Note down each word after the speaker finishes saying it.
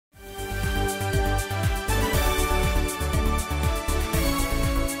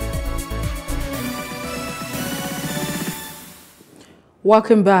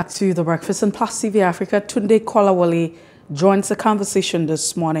Welcome back to The Breakfast and Plus TV Africa. Tunde Kolawole joins the conversation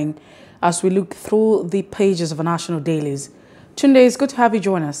this morning as we look through the pages of our national dailies. Tunde, it's good to have you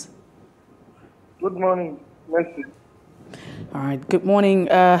join us. Good morning. Merci. All right, good morning.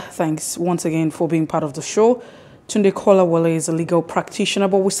 Thanks once again for being part of the show. Tunde Kolawole is a legal practitioner,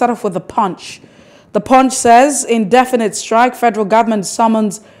 but we start off with The Punch. The Punch says, indefinite strike, federal government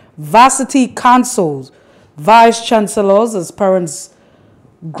summons Varsity cancelled. Vice Chancellors as parents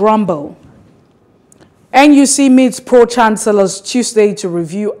grumble. NUC meets pro-chancellors Tuesday to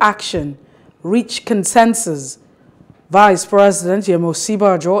review action, reach consensus. Vice President Yemo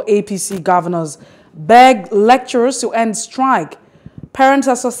Sibajo, APC governors beg lecturers to end strike. Parents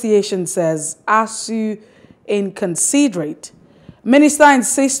Association says ASU inconsiderate. Minister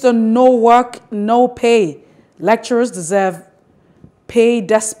insists on no work, no pay. Lecturers deserve pay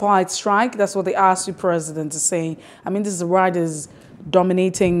despite strike. That's what the ASU president is saying. I mean, this is the writers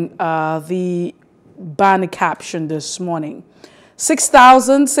dominating the banner caption this morning.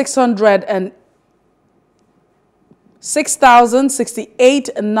 6,068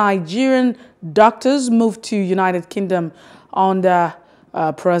 Nigerian doctors moved to United Kingdom under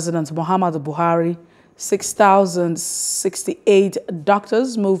President Muhammadu Buhari. 6,068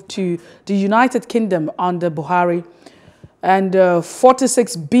 doctors moved to the United Kingdom under Buhari. And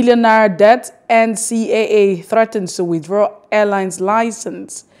 46 billion naira debt, NCAA threatens to withdraw airline's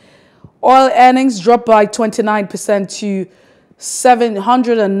license. Oil earnings dropped by 29% to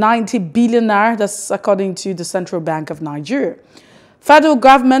 790 billion naira. That's according to the Central Bank of Nigeria. Federal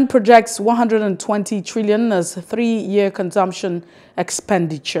government projects 120 trillion as 3-year consumption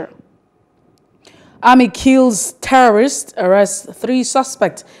expenditure. Army kills terrorist, arrests 3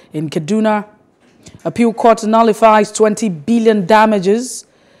 suspects in Kaduna. Appeal court nullifies 20 billion damages,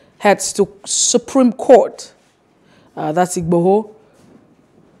 heads to Supreme Court. That's Igboho.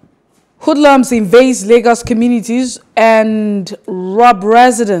 Hoodlums invade Lagos communities and rob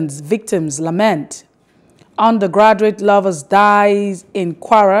residents. Victims lament. Undergraduate lovers dies in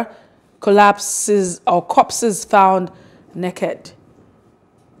Kwara. Corpses found naked.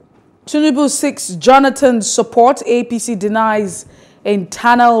 Tinubu seeks Jonathan's support. APC denies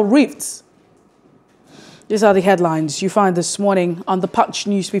internal rifts. These are the headlines you find this morning on the Punch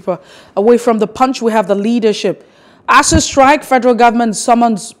newspaper. Away from the Punch, we have the leadership. ASU strike, federal government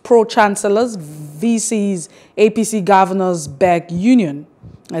summons pro-chancellors, VCs, APC governors beg union.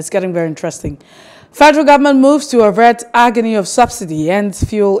 It's getting very interesting. Federal government moves to avert agony of subsidy, ends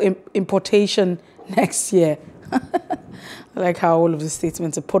fuel importation next year. I like how all of the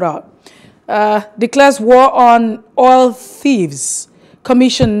statements are put out. Declares war on oil thieves.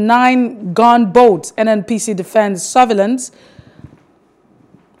 Commission 9 gun boats. NNPC defends surveillance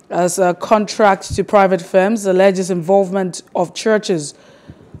as a contract to private firms. Alleges involvement of churches.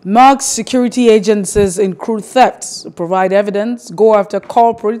 Marks security agencies in crude thefts. Provide evidence. Go after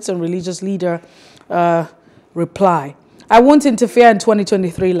culprits and religious leader reply. I won't interfere in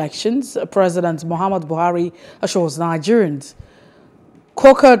 2023 elections. President Muhammadu Buhari assures Nigerians.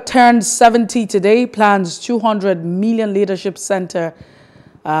 Coker turned 70 today, plans 200 million leadership center.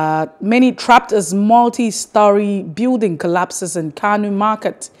 Many trapped as multi-story building collapses in Kanu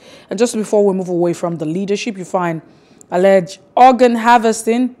market. And just before we move away from the leadership, you find alleged organ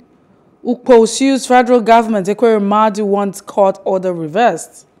harvesting. Ukpo sues federal government. Ekwere Madu wants court order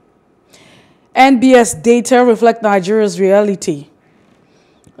reversed. NBS data reflect Nigeria's reality.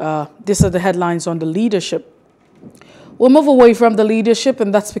 These are the headlines on the leadership. We'll move away from the leadership,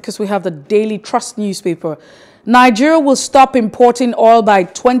 and that's because we have the Daily Trust newspaper. Nigeria will stop importing oil by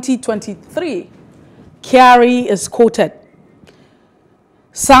 2023. Kyari is quoted.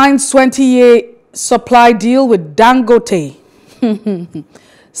 Signs 20-year supply deal with Dangote.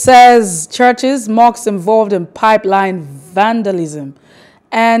 Says churches, mosques involved in pipeline vandalism.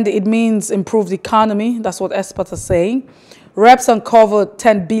 And it means improved economy. That's what experts are saying. Reps uncover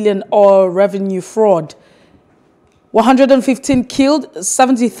 10 billion oil revenue fraud. 115 killed,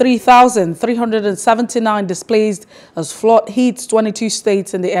 73,379 displaced as flood hits 22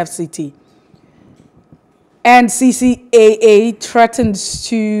 states in the FCT. NCCAA threatens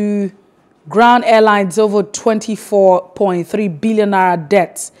to ground airlines over 24.3 billion naira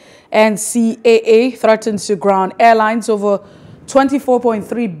debts. NCAA threatens to ground airlines over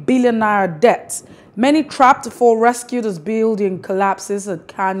 24.3 billion naira debts. Many trapped for rescued as building collapses at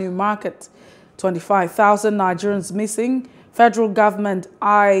Kanu market. 25,000 Nigerians missing. Federal government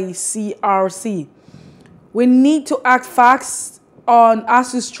ICRC. We need to act fast on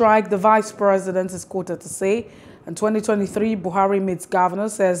ASU strike, the vice president is quoted to say. In 2023, Buhari meets governor,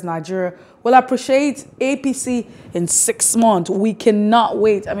 says Nigeria will appreciate APC in 6 months. We cannot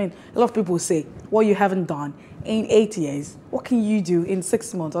wait. I mean, a lot of people say, what you haven't done in 8 years, what can you do in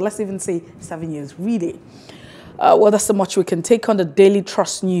 6 months? Or let's even say 7 years, really. Well, that's so much we can take on the Daily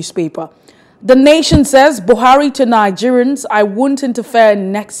Trust newspaper. The Nation says, Buhari to Nigerians, I won't interfere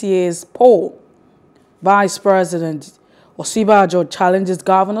in next year's poll. Vice President Osibajo challenges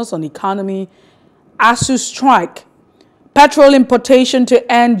governors on economy. ASU strike. Petrol importation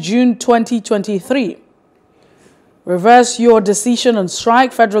to end June 2023. Reverse your decision on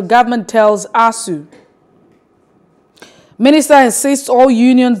strike. Federal government tells ASU. Minister insists all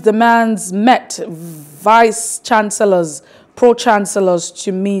unions' demands met. Vice Chancellors, Pro-Chancellors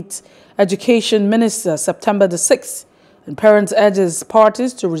to meet Education Minister September the 6th. And parents urges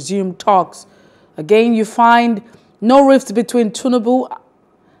parties to resume talks. Again, you find no rift between Tinubu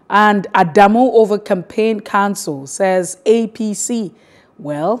and Adamu over campaign cancel, says APC.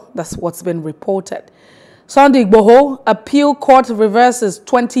 Well, that's what's been reported. Sunday Igboho, appeal court reverses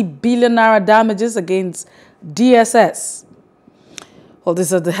 20 billion naira damages against DSS. Well,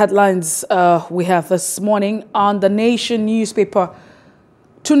 these are the headlines we have this morning on the Nation newspaper.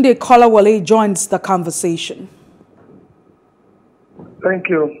 Tunde Kolawole joins the conversation. Thank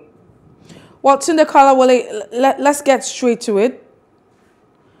you. Well, Tunde Kolawole, let's get straight to it.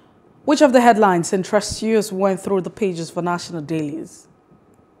 Which of the headlines interests you as we went through the pages for national dailies?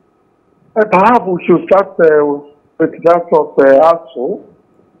 Perhaps we should start with that of ASU,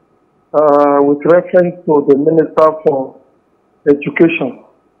 with reference to the Minister for Education,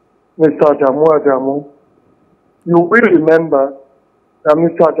 Mr. Adamu. You will remember that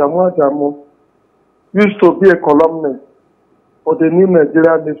Mr. Adamu used to be a columnist for the New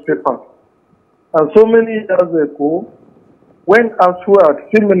Nigerian newspaper. And so many years ago, when ASU had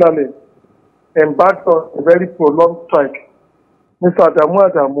similarly embarked on a very prolonged strike, Mr.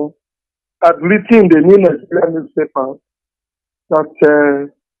 Adamu had written in the New Nigerian newspaper that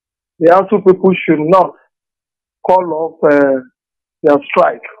the ASU people should not call off their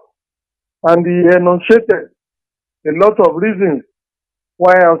strike. And he enunciated a lot of reasons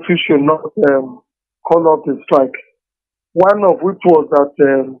why ASU should not call off the strike. One of which was that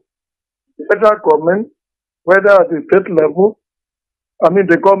the federal government, whether at the state level,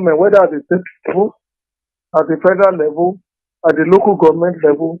 the government, whether at the state level, at the federal level, at the local government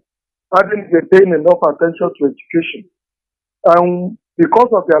level, hadn't been paying enough attention to education. And because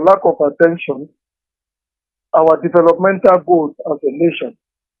of their lack of attention, our developmental goals as a nation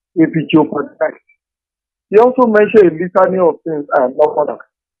will be jeopardized. He also mentioned a litany of things and not other.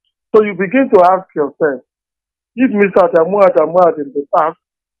 So you begin to ask yourself, if Mr. Adamu had in the past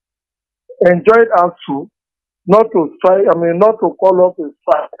enjoyed ASU not to strike, not to call off a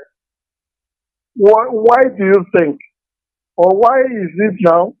strike, why do you think, or why is it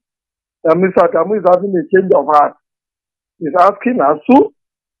now that Mr. Adamu is having a change of heart? He's asking ASU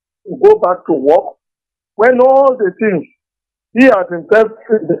to go back to work when all the things he had himself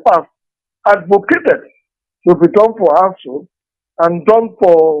in the past advocated to be done for ASU and done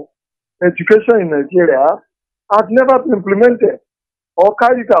for education in Nigeria had never been implemented or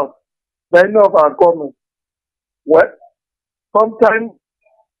carried out by any of our governments. Well, sometimes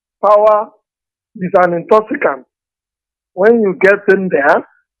power is an intoxicant. When you get in there,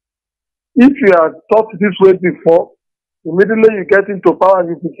 if you are taught this way before, immediately you get into power and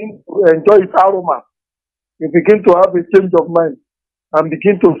you begin to enjoy its aroma. You begin to have a change of mind and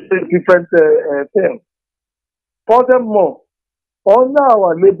begin to say different things. Furthermore, under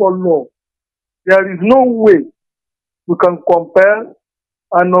our labor law, there is no way we can compare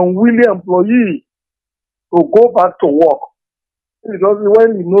an unwilling employee to go back to work when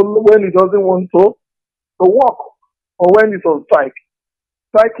he doesn't want to work or when he's on strike.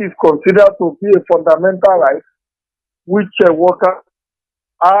 Strike is considered to be a fundamental right which workers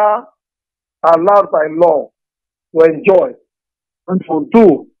are allowed by law to enjoy and to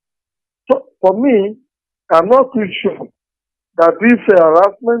do. So for me, I'm not too sure that this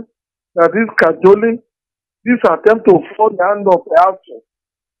harassment, that this cajoling, this attempt to force the hand of the ASU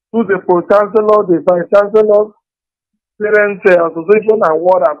to the Pro-Chancellor, the Vice-Chancellor, Parents Association and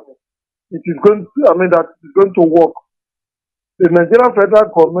whatever, it is going to, that is going to work. The Nigerian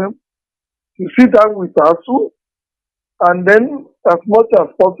federal government to sit down with ASU and then, as much as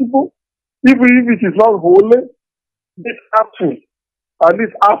possible, even if it is not wholly, get ASU at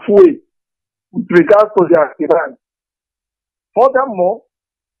least halfway with regards to their demand. Furthermore,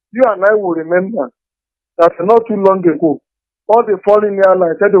 you and I will remember that not too long ago, all the foreign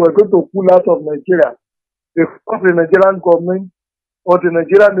airlines said they were going to pull out of Nigeria because the Nigerian government or the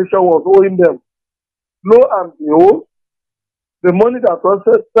Nigerian nation was owing them lo and behold, the money that was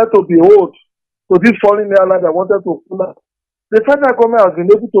set to be owed to this foreign airline that wanted to pull out, the federal government has been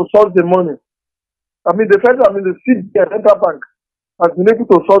able to source the money. The CBN Central Bank has been able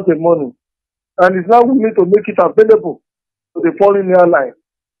to source the money and is now willing to make it available to the foreign airline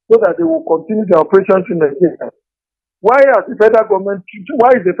so that they will continue their operations in Nigeria. Why is the federal government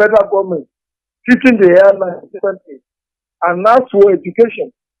treating the airline differently and not for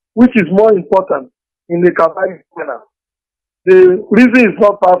education, which is more important in the Kabbalah manner? The reason is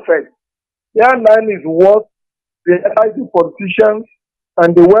not perfect. The airline is what the politicians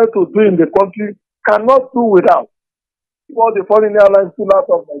and the well-to-do in the country cannot do without. If all the foreign airlines pull out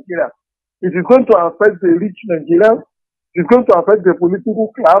of Nigeria, it is going to affect the rich Nigerians, it is going to affect the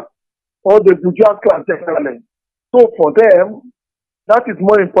political class or the bourgeois class generally. So for them, that is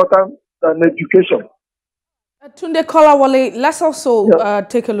more important than education. Tunde Kolawole, let's also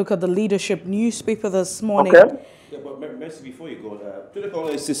take a look at the Leadership newspaper this morning. Okay. Yeah, but Mercy, before you go, Tunde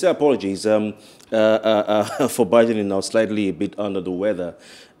Kolawole, sincere apologies for barging now slightly a bit under the weather.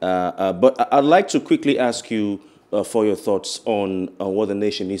 But I'd like to quickly ask you for your thoughts on what the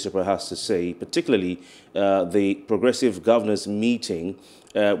Nation newspaper has to say, particularly the Progressive Governors meeting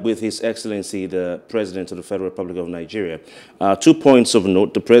with His Excellency, the President of the Federal Republic of Nigeria. 2 points of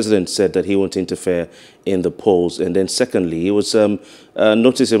note. The President said that he won't interfere in the polls. And then secondly, it was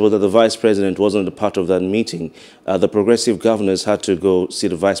noticeable that the Vice President wasn't a part of that meeting. The Progressive Governors had to go see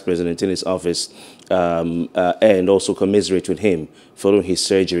the Vice President in his office and also commiserate with him following his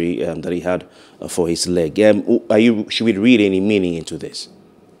surgery that he had for his leg. Should we read any meaning into this?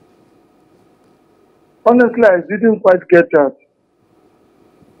 Honestly, I didn't quite get that.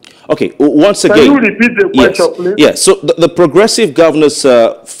 Okay, once again... Can you repeat the question, please? Yes, so the Progressive Governors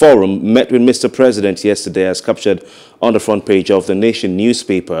Forum met with Mr. President yesterday, as captured on the front page of the Nation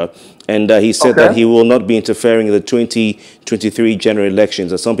newspaper, and he said that he will not be interfering in the 2023 general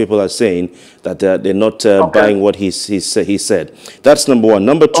elections. And some people are saying that they're not buying what he said. That's number one.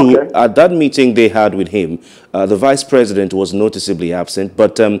 Number two, at that meeting they had with him, the Vice President was noticeably absent,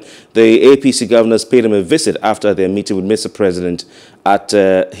 but the APC governors paid him a visit after their meeting with Mr. President at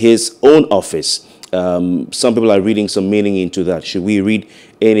his own office. Some people are reading some meaning into that. Should we read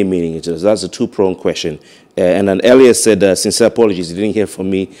any meaning into this? That's a two-pronged question. And then Elias said, sincere apologies, he didn't hear from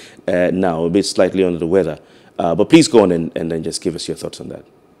me now, a bit slightly under the weather. But please go on and then just give us your thoughts on that.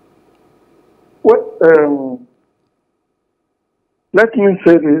 Well, let me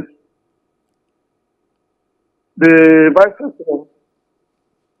say this. The Vice President,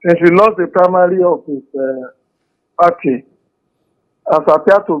 since he lost the primary of his party, has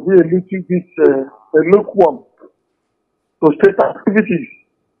appeared to be a little bit lukewarm to state activities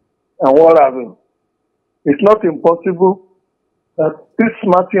and what have you. It's not impossible that this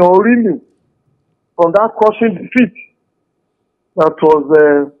Martin O'Reilly, from that crushing defeat that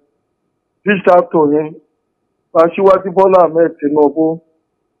was dished out to him by Shiwaji Bola Ahmed Tinubu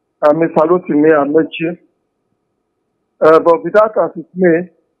and Mr. Rotimi Amechi. But with that as it may,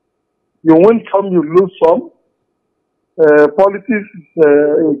 you win some, you lose some. Politics is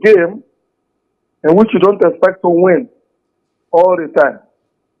a game in which you don't expect to win all the time.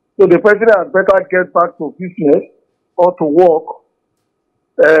 So the president had better get back to business or to work.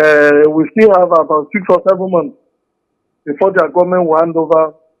 We still have about 6 or 7 months before the government will hand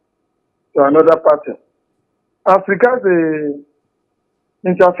over to another party. As regards the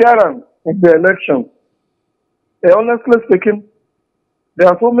interference in the election, honestly speaking, there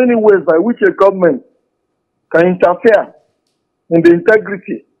are so many ways by which a government can interfere in the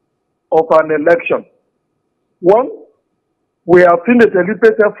integrity of an election. One, we have seen a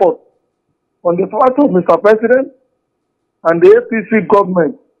deliberate effort on the part of Mr. President and the APC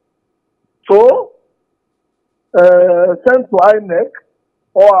government to send to INEC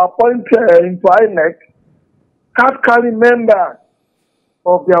or appoint into INEC card-carrying members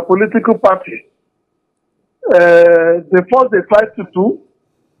of their political party. The first they tried to do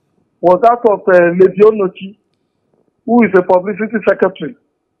was that of Lady Onochi, who is a publicity secretary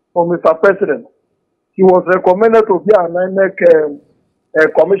for Mr. President. He was recommended to be an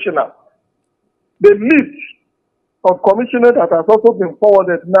INEC commissioner. The list of commissioners that has also been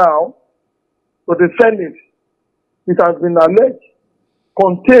forwarded now to the Senate, it has been alleged,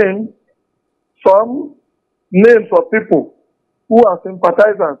 contain some names of people who are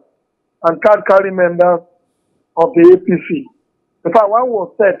sympathizers and card-carrying members of the APC. In fact, one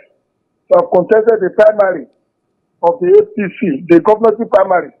was said to have contested the primary of the APC, the governorship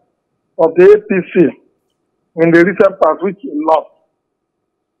primary of the APC in the recent past, which he lost.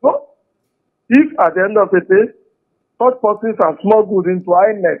 So, if at the end of the day, such persons are smuggled into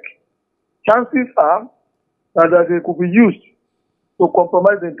INEC chances are that they could be used to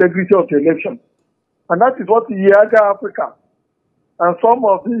compromise the integrity of the election. And that is what Yaga Africa and some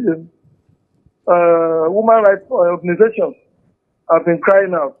of the human rights organizations have been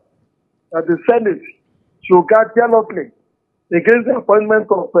crying out, that the Senate should guard jealously against the appointment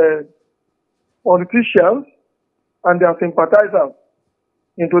of politicians and their sympathizers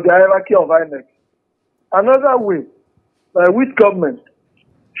into the hierarchy of INEC. Another way by which government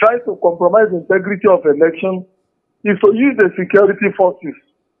tries to compromise the integrity of election is to use the security forces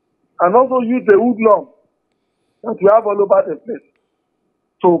and also use the hoodlum that we have all over the place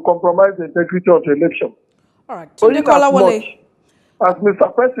to compromise the integrity of the election. All right. So in as much as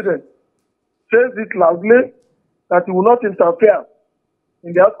Mr. President says it loudly that he will not interfere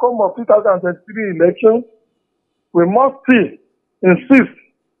in the outcome of 2023 elections, we must still insist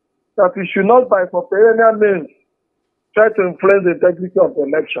that we should not by perennial means try to influence the integrity of the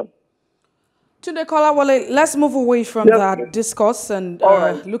election. Tunde Kolawole, let's move away from that discourse and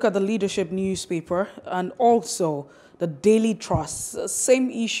look at the leadership newspaper and also the Daily Trust. Same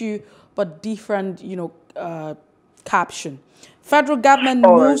issue, but different, caption. Federal government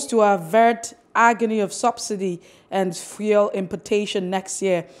moves to avert agony of subsidy and fuel importation next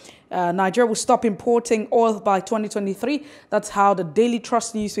year. Nigeria will stop importing oil by 2023. That's how the Daily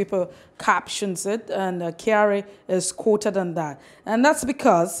Trust newspaper captions it, and Kyari is quoted on that. And that's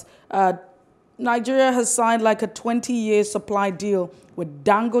because Nigeria has signed like a 20-year supply deal with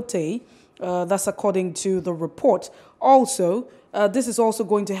Dangote. That's according to the report. Also, this is also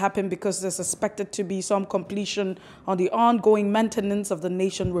going to happen because there's expected to be some completion on the ongoing maintenance of the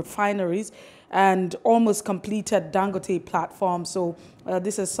nation refineries and almost completed Dangote platform. So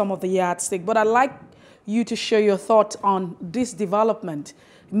this is some of the yardstick. But I'd like you to share your thoughts on this development.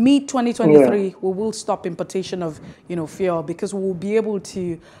 Mid-2023, we will stop importation of fuel because we will be able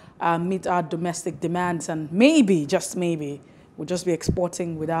to meet our domestic demands, and maybe, just maybe, we'll just be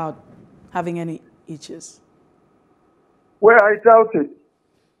exporting without having any issues. Well, I doubt it.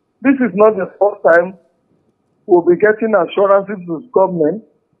 This is not the first time we'll be getting assurances from government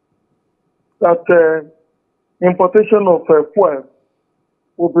that importation of fuel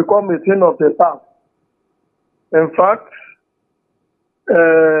will become a thing of the past. In fact,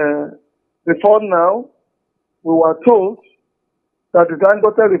 before now, we were told that the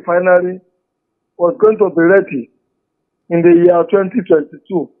Dangote refinery was going to be ready in the year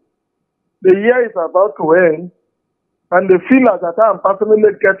 2022. The year is about to end, and the feelers that I'm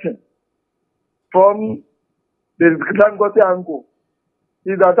personally getting from the Dangote angle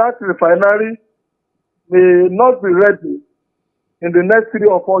is that refinery may not be ready in the next 3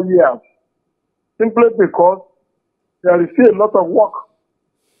 or 4 years, simply because there is still a lot of work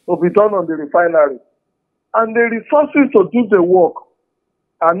to be done on the refinery. And the resources to do the work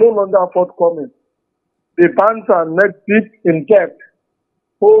are no longer forthcoming. The banks are neck deep in debt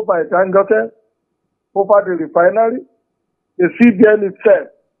owed by Dangote over the refinery. The CBN itself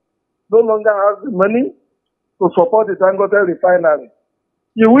no longer has the money to support the Dangote refinery.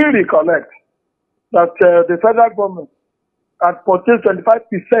 You will recollect that the federal government had purchased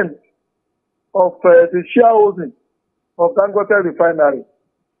 25% of the shareholding of Dangote refinery.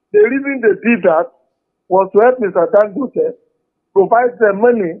 The reason they did that was to help Mr. Dangote provide the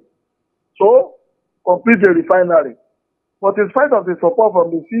money to complete the refinery. But in spite of the support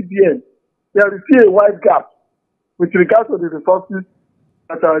from the CBN, there is still a wide gap with regard to the resources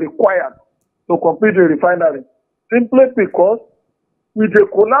that are required to complete the refinery. Simply because with the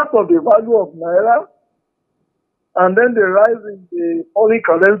collapse of the value of Naira and then the rise in the foreign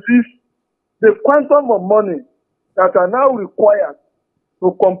currencies, the quantum of money that are now required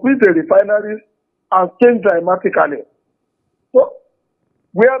to complete the refineries has changed dramatically. So,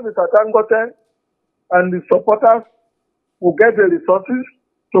 where Mr. Dangote and the supporters will get the resources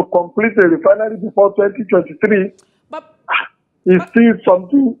to complete the refinery before 2023 is still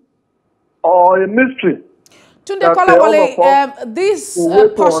something or a mystery. Tunde Kolawole, this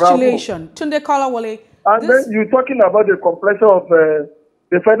postulation, Tunde Kolawole. And then you're talking about the completion of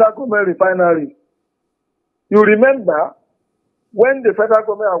the federal government refineries. You remember when the federal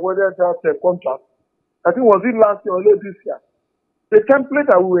government awarded that contract, I think was it last year or late this year, the template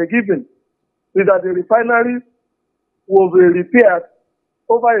that we were given is that the refineries will be repaired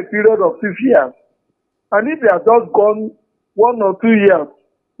over a period of 6 years. And if they have just gone 1 or 2 years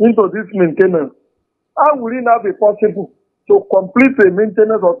into this maintenance, how will it now be possible to complete the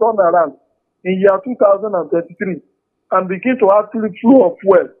maintenance or turnaround in year 2023 and begin to actually flow of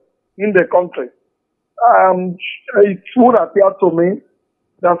fuel in the country? It would appear to me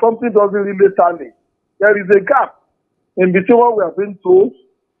that something doesn't really tally. There is a gap in between what we have been told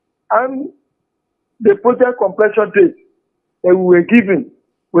and the project completion date that we were given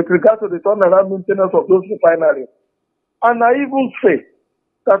with regard to the turnaround maintenance of those refineries. And I even say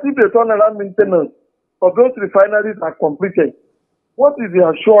that if the turnaround maintenance of those refineries are completed, what is the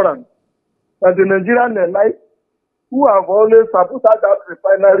assurance that the Nigerian Airlines, who have always sabotaged that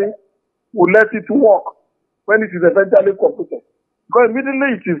refinery, will let it work when it is eventually completed? Because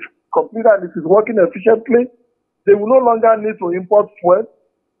immediately it is completed and it is working efficiently, they will no longer need to import fuel.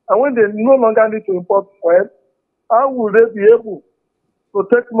 And when they no longer need to import fuel, how will they be able to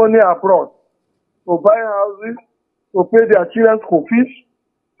take money abroad, to buy houses, to pay their children's school fees,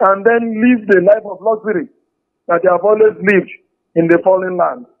 and then live the life of luxury that they have always lived in the foreign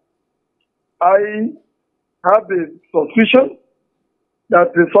land? I have the suspicion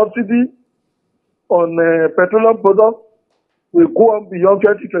that the subsidy on petroleum products will go on beyond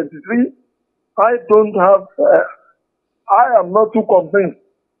 2023. I am not too convinced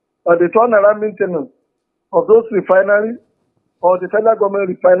that the turnaround maintenance of those refineries or the federal government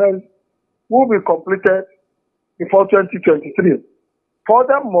refineries will be completed before 2023.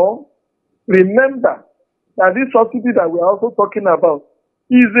 Furthermore, remember that this subsidy that we are also talking about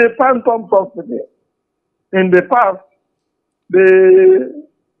is a phantom subsidy. In the past, the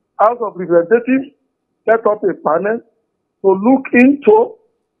House of Representatives set up a panel to look into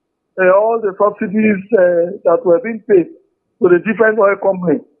all the subsidies that were being paid to the different oil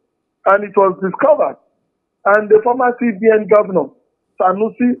companies. And it was discovered. And the former CBN governor,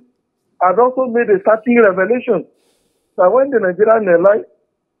 Sanusi, had also made a startling revelation that when the Nigerian Airlines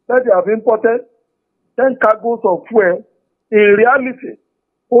said they have imported 10 cargoes of fuel, in reality,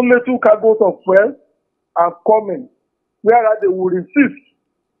 only 2 cargoes of fuel are coming, whereas they would insist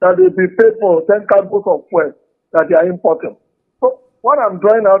that they be paid for 10 cargoes of fuel that they are importing. So what I'm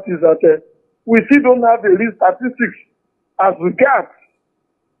drawing out is that we still don't have the real statistics as regards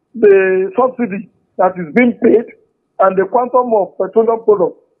the subsidy that is being paid and the quantum of petroleum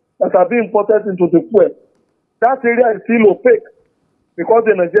products that are being imported into the fuel. That area is still opaque because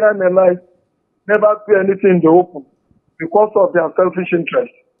the Nigerian Airlines never pay anything in the open because of their selfish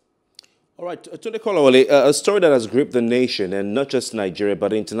interests. All right, Tunde Kolawole, a story that has gripped the nation, and not just Nigeria,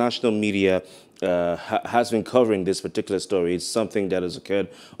 but international media has been covering this particular story. It's something that has occurred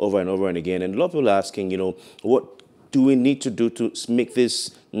over and over and again. And a lot of people are asking, what do we need to do to make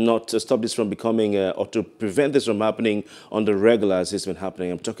this, not to stop this from becoming, or to prevent this from happening on the regular as it's been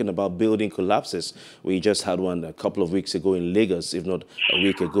happening? I'm talking about building collapses. We just had one a couple of weeks ago in Lagos, if not a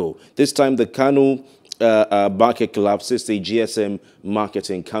week ago. This time, the Kano market collapses, the GSM market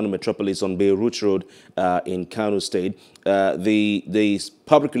in Kano Metropolis on Beirut Road in Kano State. The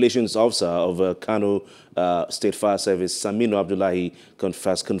public relations officer of Kano State Fire Service, Saminu Abdullahi,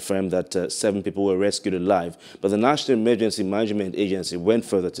 confirmed that 7 people were rescued alive. But the National Emergency Management Agency went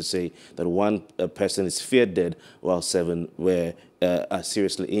further to say that 1 person is feared dead, while 7 were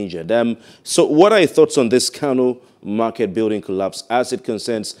seriously injured. So what are your thoughts on this Kano market building collapse as it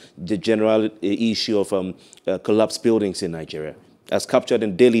concerns the general issue of collapsed buildings in Nigeria, as captured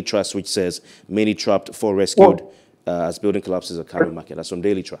in Daily Trust, which says many trapped, 4 rescued as building collapses at Kano market? That's from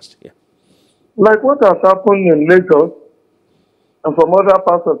Daily Trust. Yeah. Like what has happened in Lagos and from other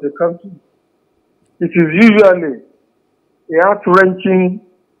parts of the country, it is usually a heart-wrenching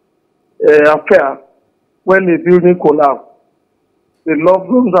affair when a building collapses. The loved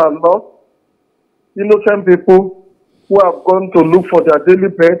ones are lost. Innocent people who have gone to look for their daily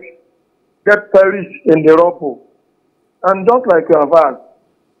bread get perished in the rubble. And just like you have asked,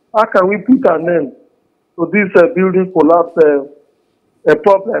 how can we put an end to this building collapse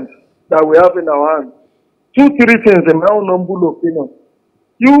problems that we have in our hands? 2, 3 things in my own humble opinion.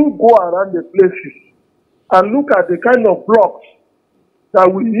 You go around the places and look at the kind of blocks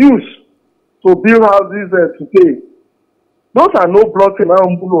that we use to build houses today. Those are no blocks in my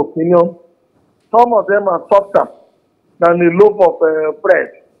humble opinion. Some of them are softer than a loaf of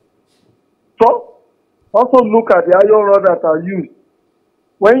bread. So, also look at the iron rods that are used.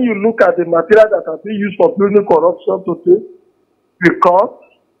 When you look at the material that are being used for building corruption today, because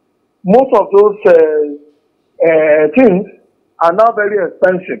most of those things are now very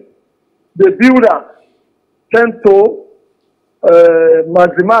expensive. The builders tend to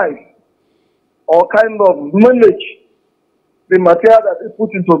maximize or kind of manage the material that they put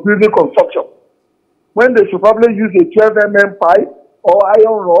into building construction. When they should probably use a 12 mm pipe or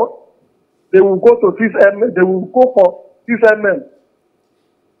iron rod, they will go to 6 mm, they will go for 6 mm.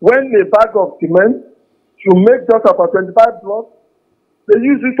 When a bag of cement should make just about 25 blocks, they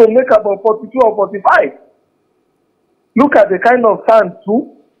use it to make about 42 or 45. Look at the kind of sand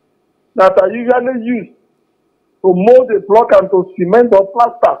too that are usually used to mold a block and to cement or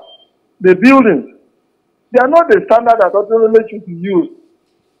plaster. the buildings, they are not the standard that ordinarily should be used.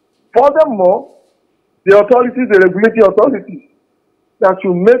 Furthermore, the authorities, the regulatory authorities, that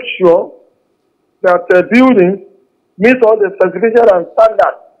should make sure that the buildings meet all the specifications and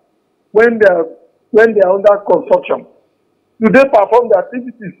standards when they are under construction. Do they perform the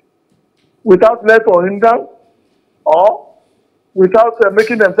activities without let or hindrance, or without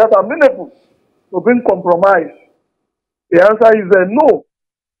making themselves amenable to being compromised? The answer is no.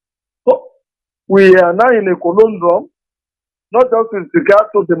 So we are now in a conundrum, not just with regard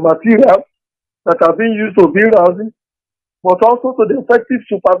to the materials that are being used to build housing, but also to the effective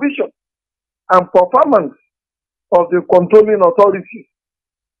supervision and performance of the controlling authorities.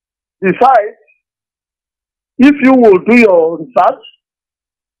 Besides, if you will do your research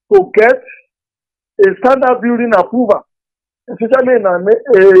to get a standard building approval, especially in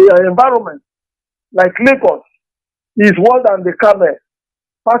an environment like Lagos, is worse than the camel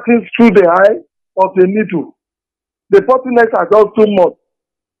passing through the eye of the needle. The bottlenecks are just too much.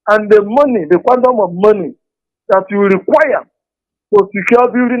 And the money, the quantum of money that you require to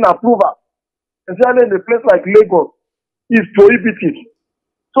secure building approval, especially in a place like Lagos, is prohibitive.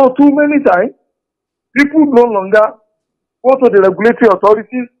 So too many times, people no longer go to the regulatory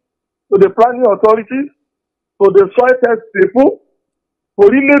authorities, to the planning authorities, to the soil test people, to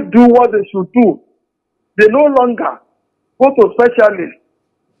really do what they should do. They no longer go to specialists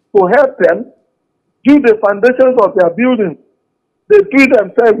to help them do the foundations of their buildings. They do it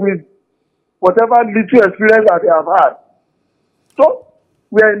themselves with whatever little experience that they have had. So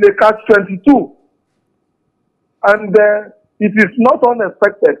we are in the catch-22. And it is not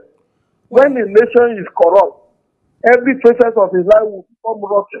unexpected. When a nation is corrupt, every facet of his life will become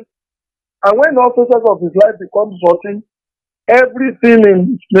rotten. And when all facets of his life becomes rotten, everything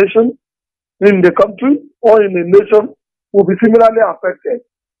in his nation, in the country, or in the nation will be similarly affected.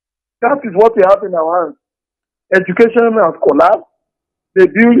 That is what we have in our hands. Education has collapsed. The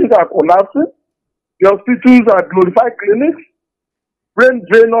buildings are collapsing. The hospitals are glorified clinics. Brain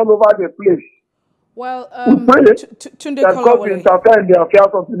drain all over the place. Well, Tunde Kolawole, God will interfere in the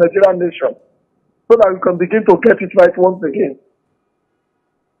affairs of the Nigerian nation so that we can begin to get it right once again.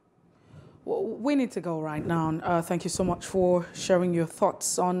 Well, we need to go right now. Thank you so much for sharing your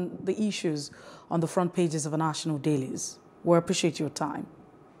thoughts on the issues on the front pages of our national dailies. We appreciate your time.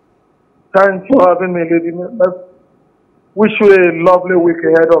 Thanks for having me, Lady. Wish you a lovely week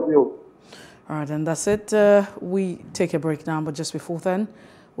ahead of you. All right, and that's it. We take a break now, but just before then,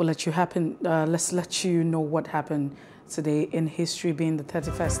 we'll let you let's let you know what happened today in history, being the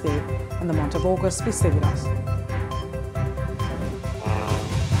 31st day in the month of August. Please stay with us.